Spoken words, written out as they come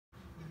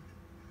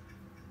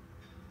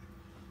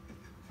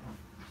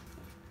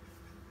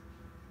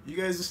You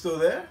guys are still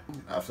there?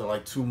 After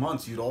like 2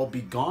 months, you'd all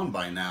be gone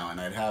by now,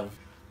 and I'd have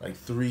like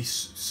 3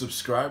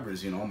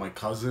 subscribers, you know, my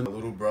cousin, my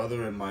little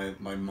brother, and my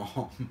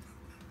mom.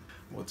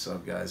 What's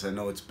up, guys? I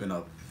know it's been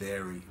a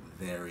very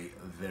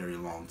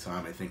long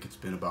time. I think it's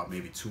been about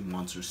maybe 2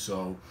 months or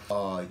so.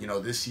 You know,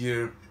 this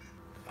year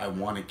I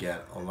want to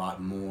get a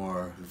lot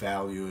more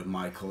value in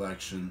my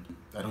collection.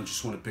 I don't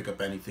just want to pick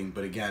up anything,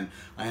 but again,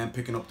 I am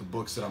picking up the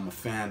books that I'm a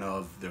fan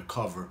of, their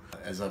cover,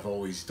 as I've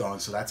always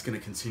done, so that's going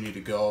to continue to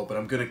go, but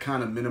I'm going to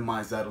kind of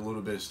minimize that a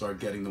little bit and start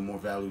getting the more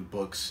valued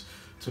books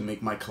to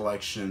make my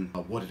collection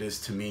what it is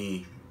to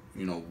me,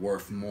 you know,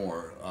 worth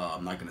more.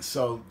 I'm not going to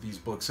sell these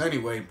books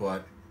anyway,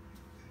 but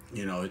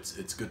you know,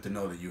 it's good to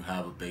know that you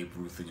have a Babe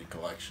Ruth in your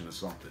collection or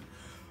something.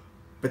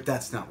 But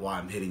that's not why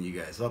I'm hitting you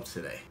guys up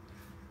today.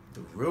 The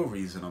real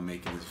reason I'm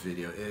making this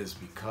video is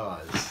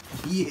because,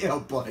 yeah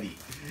buddy,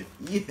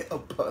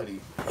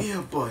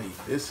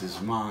 this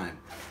is mine.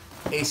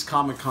 Ace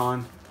Comic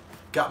Con,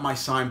 got my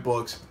signed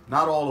books,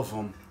 not all of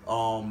them.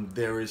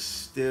 There is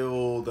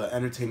still the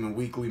Entertainment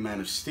Weekly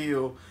Man of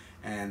Steel,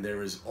 and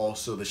there is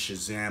also the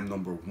Shazam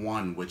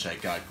 #1, which I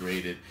got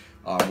graded.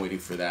 I'm waiting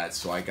for that,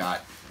 so I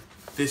got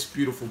this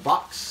beautiful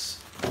box.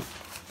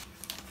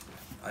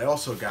 I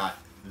also got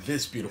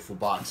this beautiful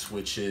box,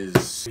 which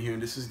is here,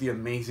 and this is the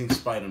Amazing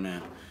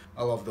Spider-Man.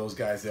 I love those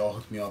guys. They all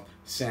hooked me up.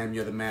 Sam,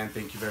 you're the man.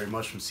 Thank you very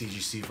much from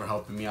CGC for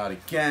helping me out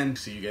again.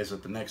 See you guys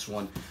at the next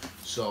one.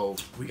 So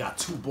we got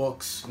 2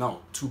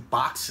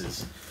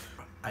 boxes.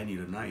 I need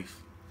a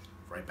knife.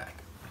 Right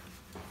back.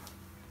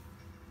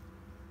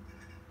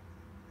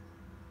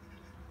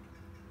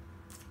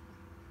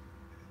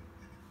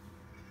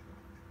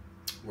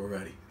 We're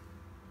ready.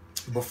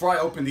 Before I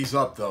open these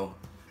up though,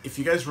 if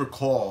you guys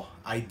recall,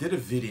 I did a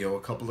video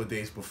a couple of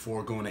days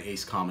before going to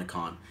Ace Comic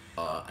Con.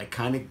 I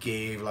kind of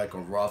gave like a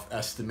rough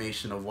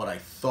estimation of what I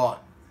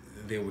thought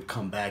they would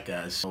come back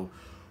as. So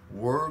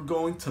we're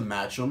going to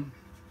match them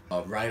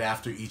right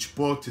after each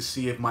book to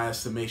see if my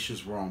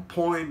estimations were on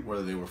point,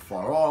 whether they were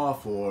far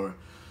off, or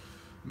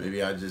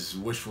maybe I just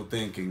wishful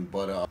thinking.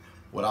 But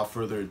without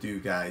further ado,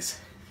 guys,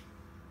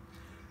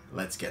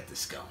 let's get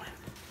this going.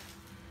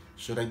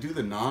 Should I do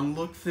the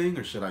non-look thing,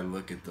 or should I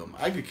look at them?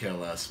 I could care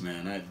less,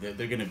 man.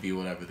 They're going to be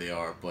whatever they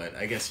are, but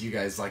I guess you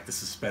guys like the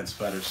suspense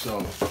better,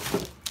 so...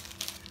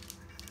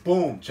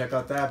 Boom! Check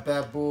out that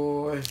bad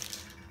boy.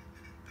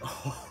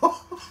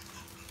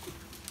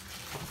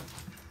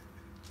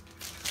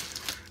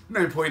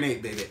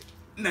 9.8, baby.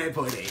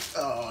 9.8.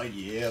 Oh,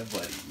 yeah,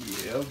 buddy.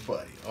 Yeah,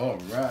 buddy. All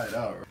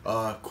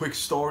right. Quick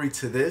story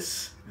to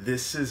this.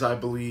 This is, I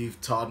believe,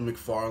 Todd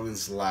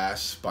McFarlane's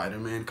last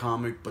Spider-Man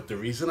comic, but the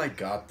reason I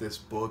got this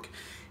book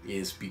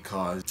is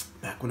because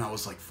back when I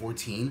was like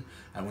 14,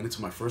 I went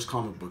into my first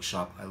comic book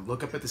shop. I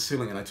look up at the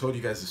ceiling, and I told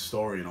you guys this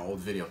story in an old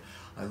video.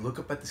 I look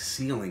up at the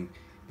ceiling.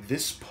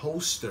 This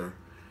poster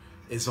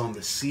is on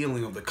the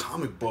ceiling of the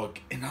comic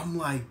book, and I'm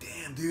like,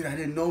 damn, dude, I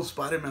didn't know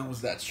Spider-Man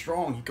was that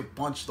strong. He could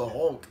punch the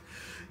Hulk,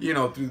 you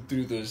know,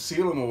 through the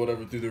ceiling or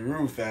whatever, through the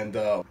roof. And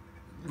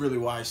really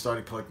why I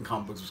started collecting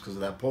comic books was because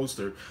of that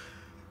poster.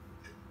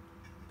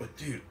 But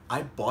dude,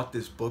 I bought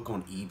this book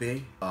on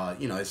eBay.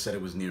 You know, it said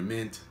it was near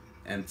mint,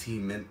 MT,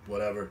 mint,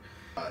 whatever.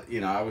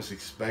 You know, I was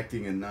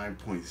expecting a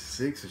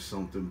 9.6 or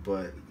something,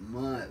 but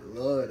my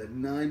lord, a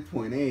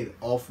 9.8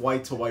 off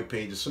white to white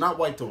pages. So not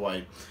white to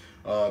white,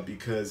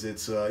 because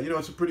it's, you know,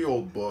 it's a pretty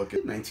old book,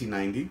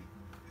 1990.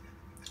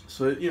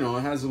 So, you know,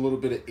 it has a little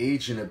bit of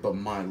age in it, but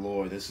my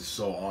lord, this is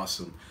so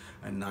awesome.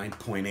 A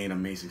 9.8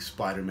 Amazing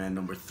Spider-Man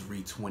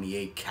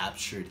 #328,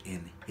 captured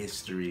in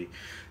history.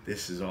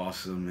 This is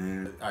awesome,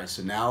 man. All right,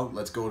 so now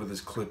let's go to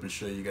this clip and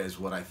show you guys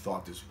what I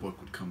thought this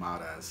book would come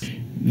out as.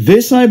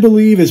 This, I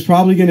believe, is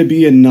probably going to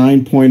be a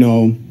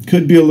 9.0.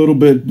 Could be a little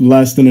bit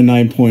less than a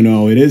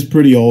 9.0. It is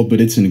pretty old,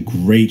 but it's in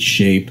great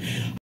shape.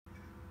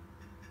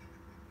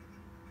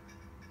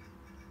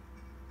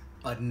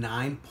 A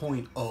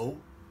 9.0?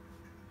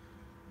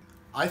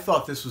 I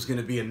thought this was going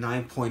to be a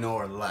 9.0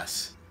 or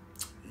less.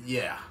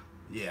 Yeah.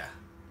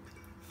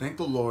 Thank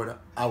the Lord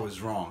I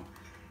was wrong.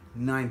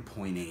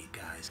 9.8,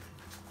 guys.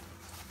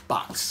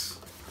 Box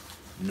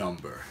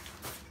number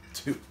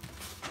 2.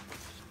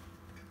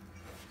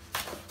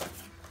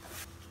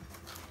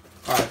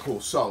 Alright,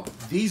 cool. So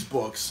these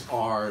books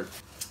are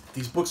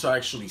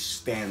actually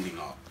standing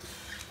up.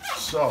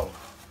 So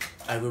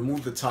I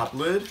removed the top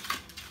lid.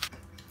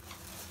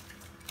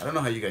 I don't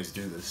know how you guys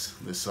do this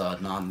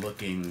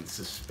non-looking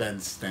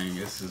suspense thing.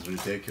 This is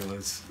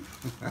ridiculous.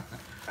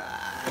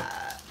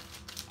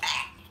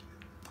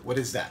 What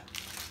is that?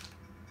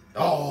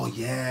 Oh,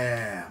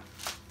 yeah.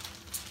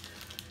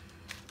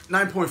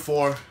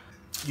 9.4.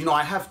 You know,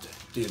 I have to...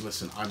 Dude,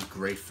 listen, I'm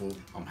grateful.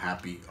 I'm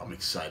happy. I'm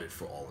excited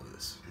for all of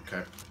this,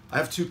 okay? I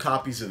have 2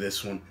 copies of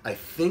this one. I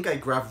think I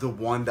grabbed the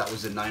one that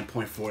was a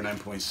 9.4,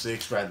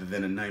 9.6 rather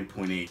than a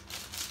 9.8.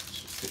 Let's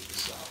just take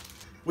this out.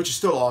 Which is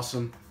still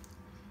awesome.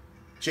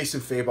 Jason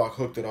Fabok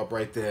hooked it up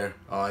right there.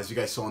 As you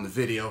guys saw in the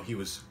video, he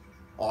was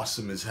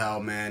awesome as hell,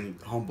 man.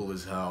 Humble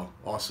as hell.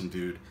 Awesome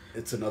dude.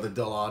 It's another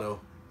Del Auto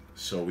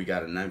So we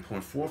got a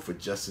 9.4 for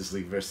Justice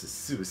League versus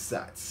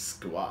Suicide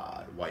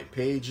Squad. White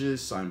pages,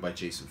 signed by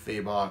Jason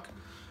Fabok.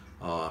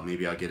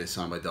 Maybe I'll get it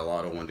signed by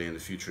Delato one day in the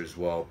future as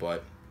well,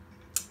 but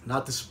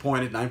not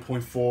disappointed.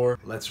 9.4.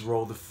 Let's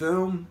roll the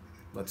film.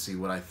 Let's see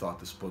what I thought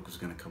this book was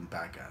going to come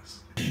back as.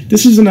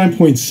 This is a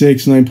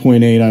 9.6,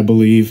 9.8, I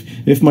believe,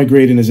 if my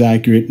grading is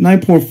accurate.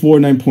 9.4,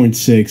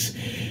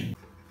 9.6.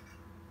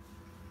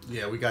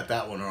 Yeah, we got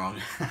that one wrong.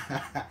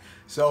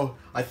 So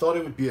I thought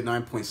it would be a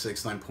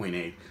 9.6,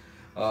 9.8.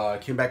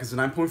 Came back as a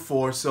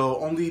 9.4, so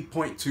only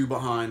 0.2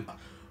 behind.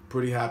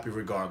 Pretty happy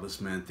regardless,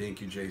 man. Thank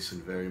you,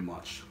 Jason, very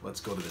much. Let's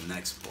go to the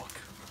next book.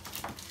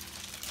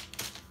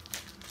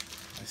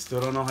 I still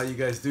don't know how you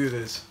guys do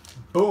this.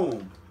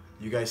 Boom!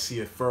 You guys see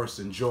it first.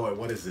 Enjoy.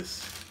 What is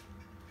this?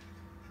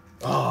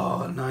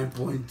 Oh,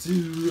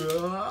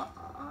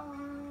 9.2.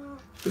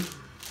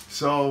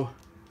 So,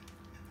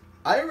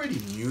 I already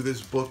knew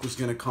this book was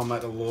going to come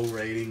at a low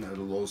rating, at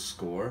a low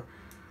score.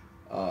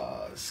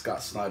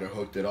 Scott Snyder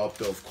hooked it up,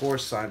 though, of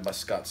course, signed by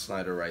Scott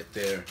Snyder right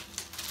there.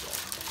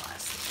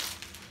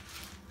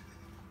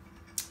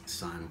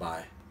 Signed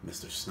by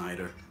Mr.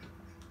 Snyder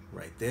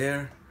right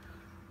there.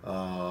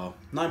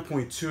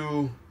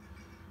 9.2.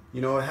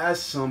 You know, it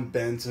has some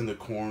bends in the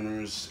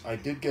corners. I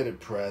did get it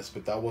pressed,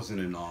 but that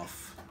wasn't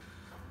enough.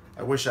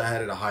 I wish I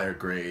had it a higher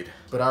grade,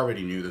 but I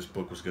already knew this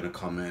book was going to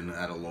come in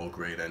at a low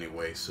grade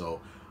anyway,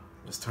 so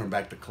let's turn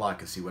back the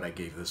clock and see what I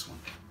gave this one.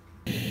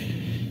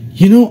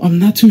 You know, I'm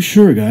not too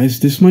sure, guys.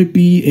 This might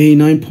be a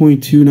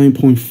 9.2,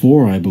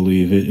 9.4, I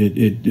believe.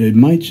 It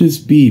might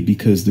just be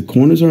because the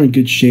corners are in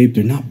good shape.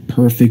 They're not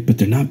perfect, but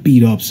they're not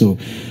beat up, so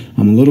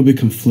I'm a little bit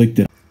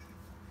conflicted.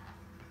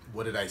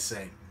 What did I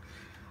say?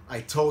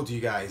 I told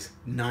you guys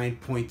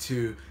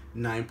 9.2,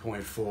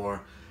 9.4.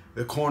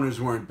 The corners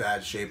were in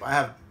bad shape.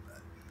 I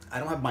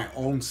don't have my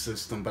own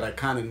system, but I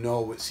kind of know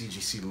what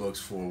CGC looks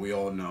for. We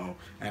all know.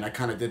 And I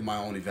kind of did my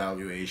own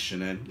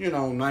evaluation. And, you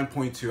know,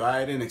 9.2,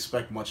 I didn't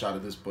expect much out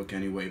of this book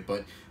anyway,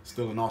 but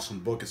still an awesome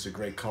book. It's a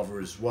great cover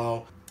as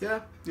well.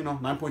 Yeah, you know,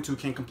 9.2,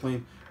 can't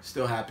complain.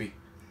 Still happy.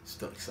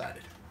 Still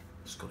excited.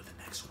 Let's go to the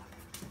next one.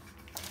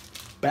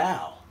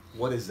 Bow.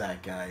 What is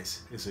that,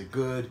 guys? Is it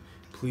good?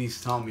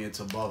 Please tell me it's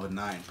above a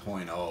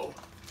 9.0.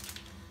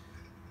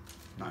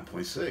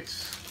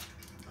 9.6.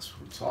 That's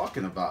what I'm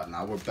talking about.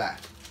 Now we're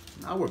back.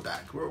 Now we're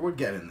back. We're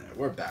getting there.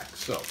 We're back.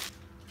 So,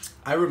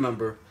 I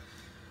remember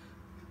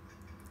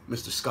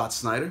Mr. Scott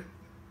Snyder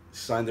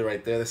signed it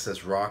right there. That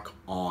says Rock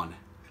On.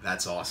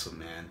 That's awesome,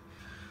 man.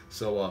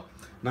 So,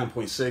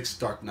 9.6,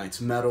 Dark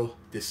Knight's Metal.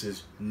 This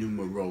is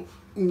numero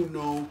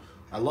uno.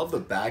 I love the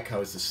back,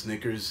 how it's the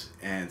Snickers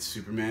and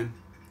Superman.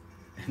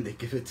 And they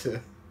give it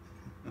to...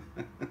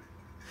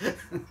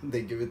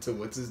 they give it to,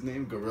 what's his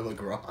name? Gorilla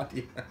Grodd.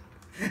 Yeah.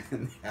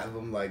 And they have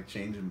him, like,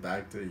 changing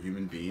back to a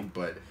human being.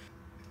 But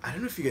I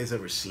don't know if you guys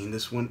ever seen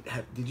this one.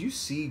 Did you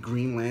see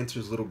Green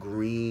Lantern's little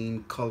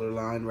green color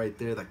line right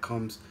there that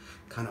comes,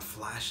 kind of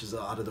flashes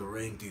out of the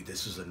ring? Dude,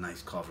 this is a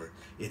nice cover.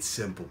 It's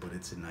simple, but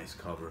it's a nice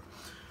cover.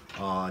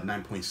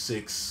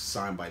 9.6,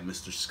 signed by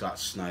Mr. Scott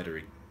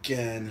Snyder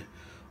again.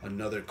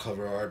 Another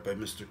cover art by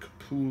Mr.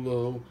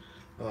 Capullo.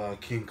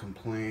 Can't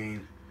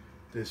complain.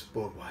 This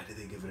book, why did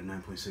they give it a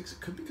 9.6?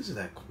 It could be because of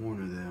that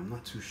corner there. I'm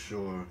not too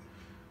sure.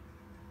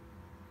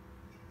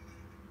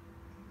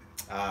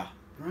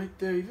 Right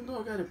there, even though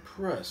I got it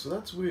pressed, so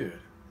that's weird.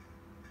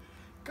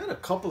 Got a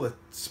couple of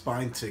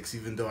spine ticks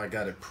even though I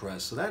got it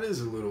pressed, so that is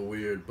a little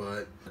weird,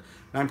 but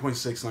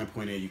 9.6,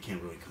 9.8, you can't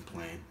really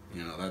complain.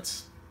 You know,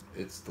 it's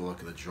the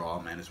luck of the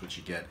draw, man. It's what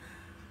you get.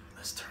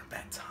 Let's turn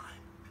back time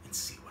and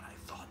see what I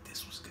thought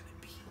this was going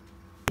to be.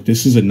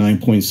 This is a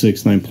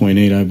 9.6,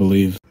 9.8, I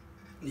believe.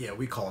 Yeah,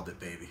 we called it,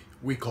 baby.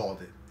 We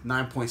called it.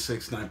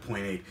 9.6,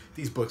 9.8.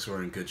 These books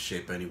were in good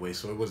shape anyway,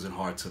 so it wasn't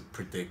hard to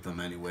predict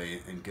them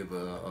anyway and give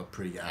a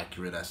pretty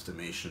accurate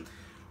estimation.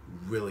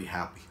 Really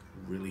happy.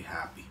 Really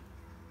happy.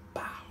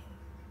 Bow.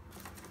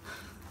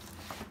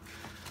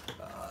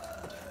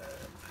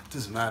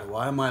 Doesn't matter.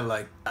 Why am I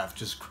like, I've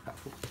just grabbed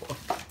a book.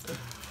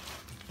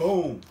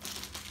 Boom.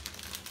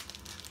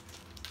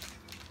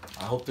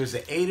 I hope there's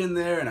an 8 in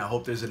there, and I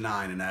hope there's a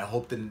 9, and I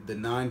hope the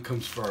 9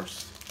 comes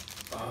first.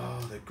 Oh,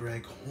 the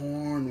Greg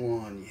Horn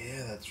one.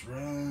 Yeah, that's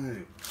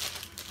right.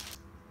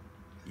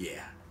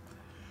 Yeah.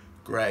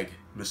 Greg,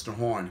 Mr.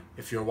 Horn,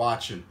 if you're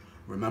watching,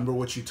 remember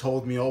what you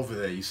told me over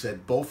there. You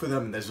said both of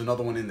them, and there's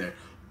another one in there.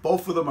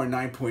 Both of them are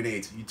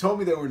 9.8s. You told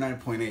me they were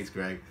 9.8s,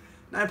 Greg.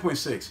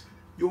 9.6.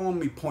 You owe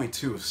me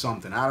 0.2 of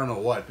something. I don't know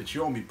what, but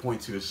you owe me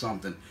 0.2 of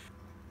something.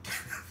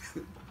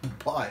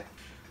 But,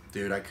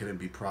 dude, I couldn't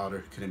be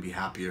prouder. Couldn't be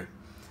happier.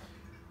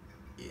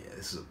 Yeah,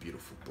 this is a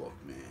beautiful book,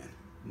 man.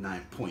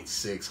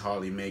 9.6,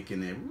 Harley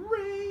making it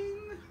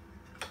ring.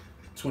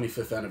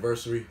 25th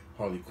anniversary,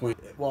 Harley Quinn.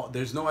 Well,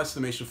 there's no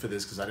estimation for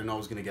this because I didn't know I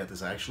was going to get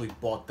this. I actually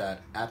bought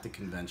that at the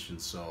convention,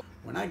 so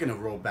we're not going to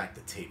roll back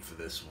the tape for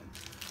this one.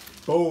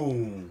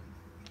 Boom.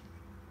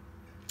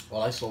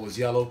 All I saw was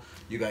yellow.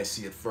 You guys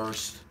see it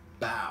first.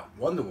 Bow.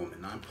 Wonder Woman,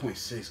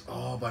 9.6.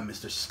 Oh, by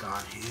Mr.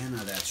 Scott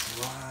Hanna. That's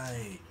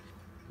right.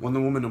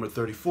 Wonder Woman number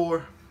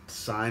 34.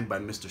 signed by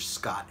Mr.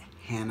 Scott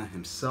Hanna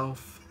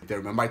himself.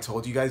 Remember I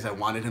told you guys I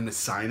wanted him to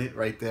sign it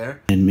right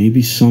there? And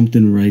maybe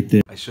something right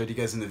there. I showed you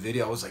guys in the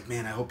video. I was like,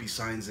 man, I hope he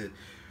signs it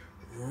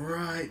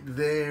right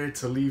there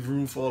to leave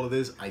room for all of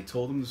this. I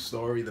told him the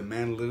story. The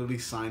man literally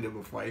signed it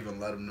before I even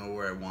let him know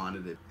where I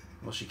wanted it.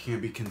 Well, she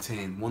can't be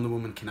contained. Wonder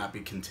Woman cannot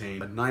be contained.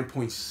 But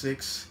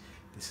 9.6,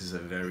 this is a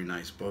very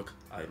nice book.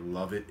 I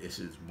love it. This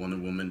is Wonder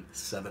Woman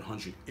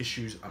 700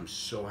 issues. I'm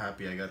so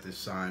happy I got this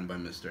signed by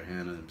Mr.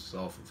 Hanna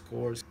himself, of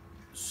course.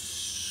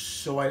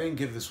 So I didn't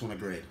give this one a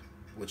grade,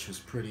 which was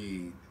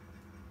pretty,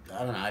 I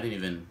don't know, I didn't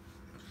even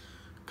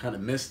kind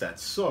of miss that.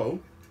 So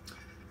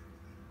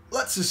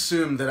let's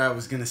assume that I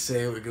was going to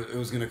say it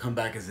was going to come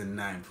back as a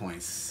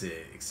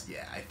 9.6.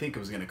 Yeah, I think it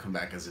was going to come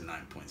back as a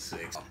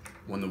 9.6.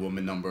 Wonder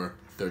Woman number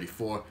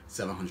 34,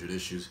 700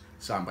 issues,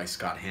 signed by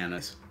Scott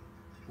Hanna.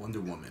 Wonder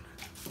Woman.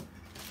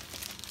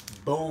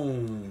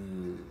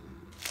 Boom.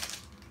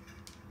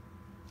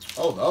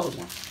 Oh, the other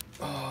one.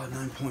 Oh,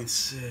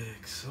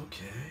 9.6.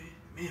 Okay.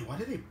 Man, why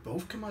did they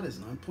both come out as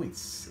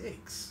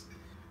 9.6?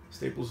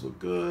 Staples look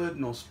good.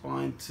 No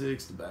spine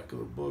ticks. The back of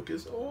the book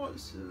is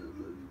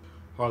awesome.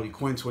 Harley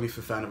Quinn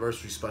 25th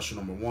Anniversary Special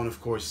number 1,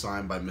 of course,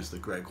 signed by Mr.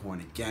 Greg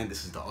Horn again.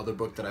 This is the other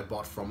book that I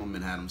bought from him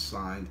and had him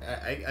signed.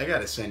 I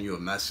gotta send you a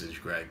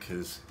message, Greg,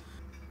 because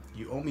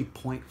you owe me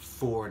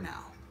 0.4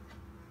 now.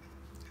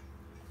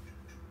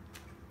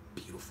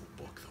 Beautiful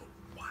book,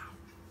 though. Wow.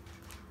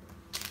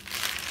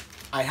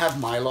 I have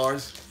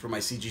Mylars for my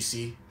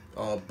CGC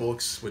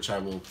books, which I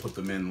will put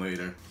them in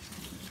later.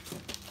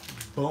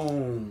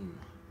 Boom.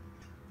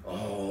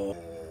 Oh.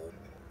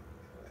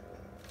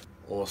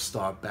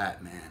 All-Star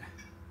Batman.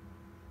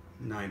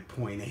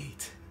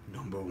 9.8.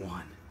 Number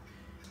 1.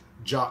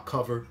 Jock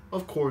cover.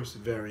 Of course,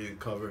 variant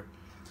cover.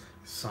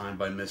 Signed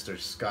by Mr.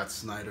 Scott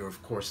Snyder,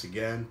 of course,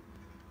 again.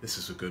 This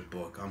is a good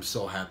book. I'm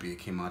so happy it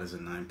came out as a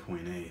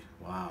 9.8.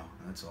 Wow,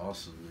 that's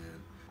awesome,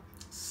 man.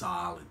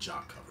 Solid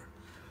jock cover.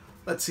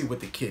 Let's see what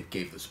the kid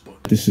gave this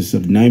book. This is a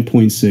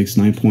 9.6,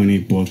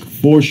 9.8 book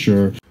for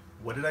sure.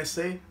 What did I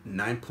say?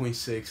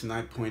 9.6,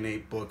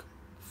 9.8 book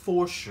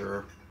for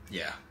sure.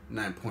 Yeah,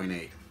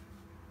 9.8.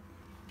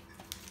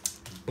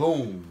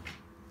 Boom.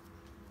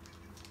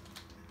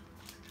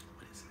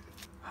 What is it?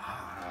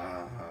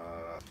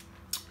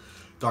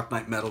 Dark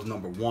Knight Metal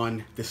number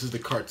 1. This is the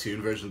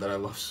cartoon version that I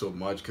love so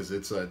much because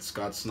it's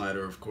Scott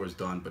Snyder, of course,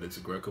 done, but it's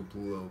a Greco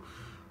Pulo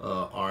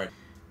art.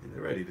 And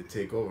they're ready to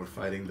take over,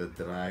 fighting the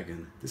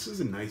dragon. This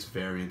is a nice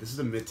variant. This is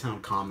the Midtown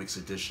Comics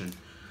edition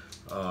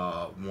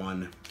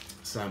one,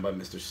 signed by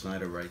Mr.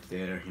 Snyder right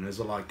there. You know, there's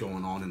a lot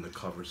going on in the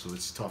cover, so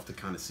it's tough to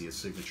kind of see a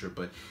signature,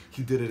 but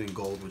he did it in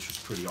gold, which was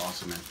pretty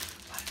awesome. And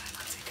why did I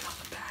not take it out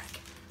the back?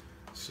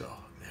 So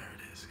there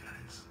it is,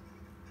 guys.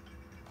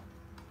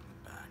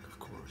 Back, of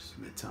course,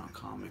 Midtown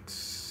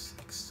Comics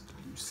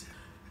exclusive.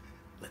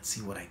 Let's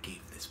see what I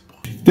gave this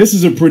book. This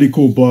is a pretty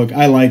cool book.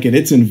 I like it.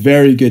 It's in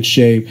very good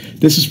shape.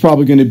 This is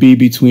probably going to be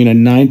between a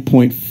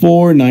 9.4,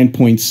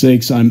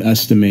 9.6, I'm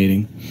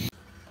estimating.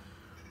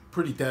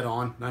 Pretty dead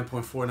on.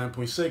 9.4,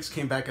 9.6.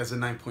 Came back as a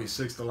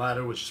 9.6, the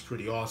latter, which is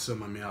pretty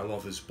awesome. I mean, I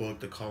love this book.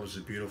 The colors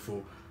are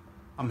beautiful.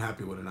 I'm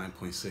happy with a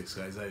 9.6,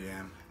 guys. I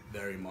am.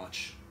 Very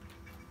much.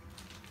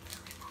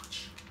 Very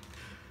much.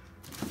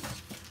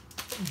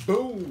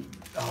 Boom.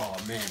 Oh,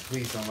 man.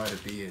 Please don't let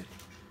it be it.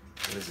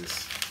 What is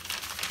this?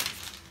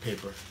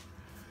 Paper.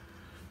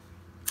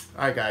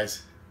 Alright,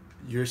 guys.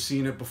 You're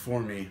seeing it before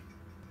me.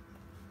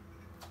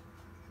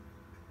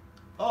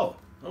 Oh,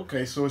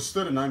 okay. So it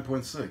stood at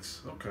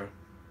 9.6. Okay.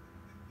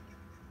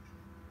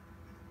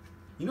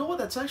 You know what?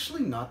 That's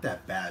actually not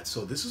that bad.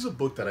 So this is a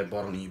book that I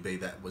bought on eBay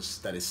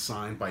that is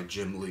signed by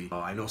Jim Lee.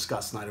 I know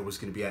Scott Snyder was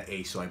going to be at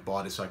A, so I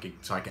bought it so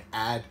I could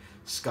add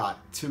Scott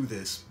to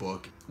this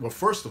book. Well,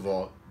 first of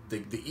all,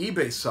 the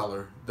eBay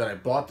seller that I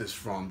bought this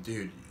from,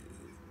 dude,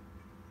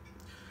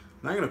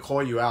 I'm not going to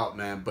call you out,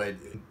 man, but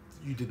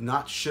you did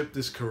not ship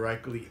this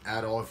correctly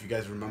at all. If you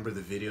guys remember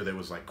the video, there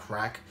was like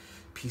crack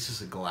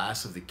pieces of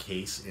glass of the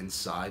case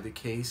inside the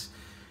case.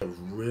 I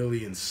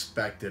really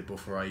inspected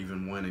before I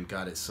even went and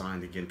got it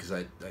signed again,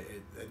 because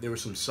there were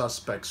some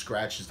suspect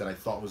scratches that I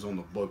thought was on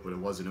the book, but it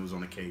wasn't. It was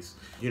on the case.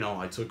 You know,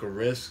 I took a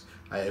risk.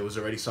 It was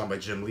already signed by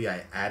Jim Lee.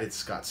 I added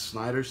Scott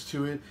Snyder's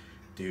to it.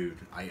 Dude,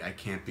 I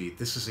can't beat.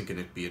 This isn't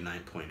going to be a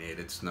 9.8.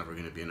 It's never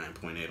going to be a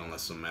 9.8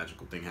 unless some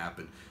magical thing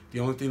happened. The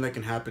only thing that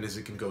can happen is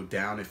it can go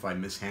down if I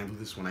mishandle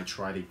this when I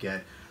try to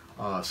get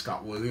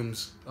Scott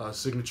Williams'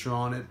 signature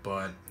on it,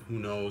 but who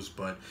knows.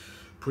 But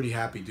pretty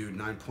happy, dude.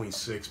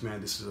 9.6,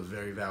 man. This is a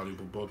very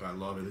valuable book. I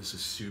love it. This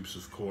is Supes,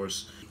 of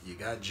course. You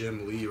got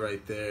Jim Lee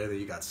right there. Then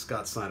you got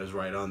Scott Snyder's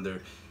right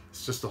under.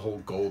 It's just a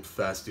whole gold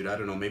fest, dude. I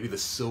don't know. Maybe the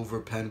silver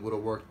pen would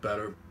have worked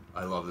better.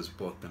 I love this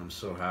book, man. I'm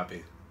so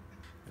happy.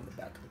 And the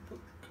back of the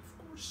book,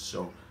 of course.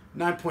 So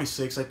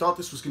 9.6. I thought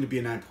this was going to be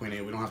a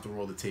 9.8. We don't have to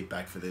roll the tape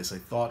back for this. I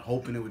thought,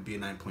 hoping it would be a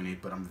 9.8,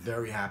 but I'm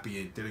very happy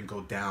it didn't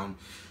go down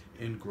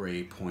in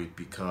grade point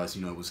because,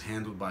 you know, it was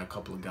handled by a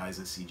couple of guys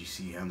at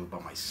CGC, handled by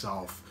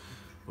myself.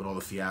 With all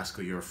the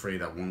fiasco, you're afraid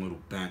that one little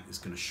bent is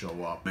going to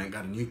show up. Man,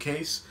 got a new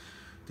case.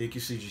 Thank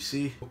you,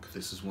 CGC.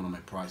 This is one of my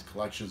prized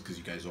collections because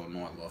you guys all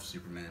know I love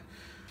Superman.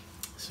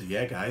 So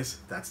yeah, guys,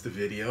 that's the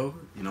video.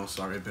 You know,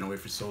 sorry I've been away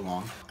for so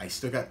long. I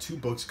still got 2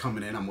 books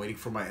coming in. I'm waiting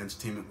for my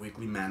Entertainment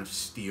Weekly Man of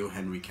Steel,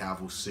 Henry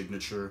Cavill's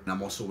signature. And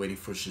I'm also waiting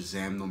for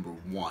Shazam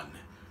 #1.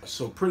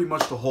 So pretty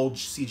much the whole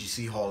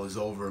CGC haul is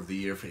over of the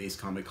year for Ace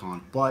Comic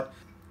Con. But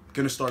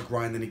gonna start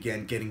grinding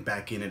again, getting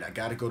back in it. I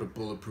gotta go to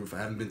Bulletproof. I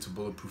haven't been to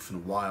Bulletproof in a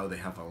while. They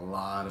have a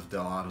lot of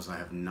Delados I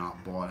have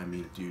not bought. I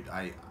mean, dude,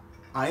 I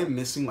am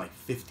missing like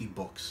 50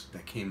 books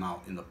that came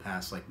out in the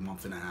past like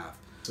month and a half.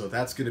 So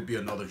that's gonna be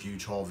another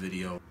huge haul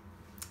video.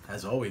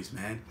 As always,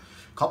 man,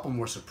 a couple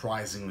more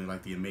surprisingly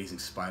like the Amazing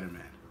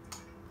Spider-Man.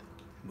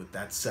 With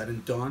that said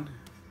and done,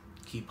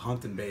 keep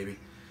hunting, baby.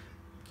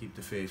 Keep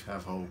the faith,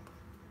 have hope.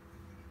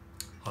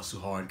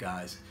 Hustle hard,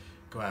 guys.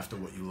 Go after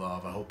what you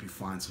love. I hope you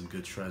find some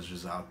good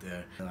treasures out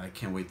there. I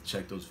can't wait to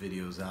check those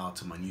videos out.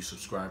 To my new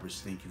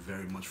subscribers, thank you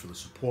very much for the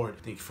support.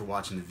 Thank you for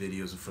watching the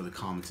videos and for the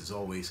comments as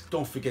always.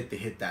 Don't forget to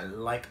hit that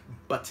like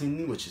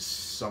button, which is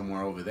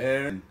somewhere over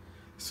there. And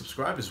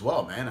subscribe as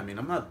well, man. I mean,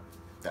 I'm not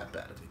that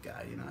bad of a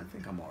guy, you know. I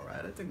think I'm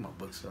alright. I think my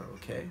books are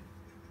okay.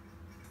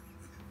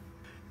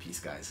 Peace,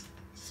 guys.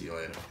 See you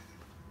later.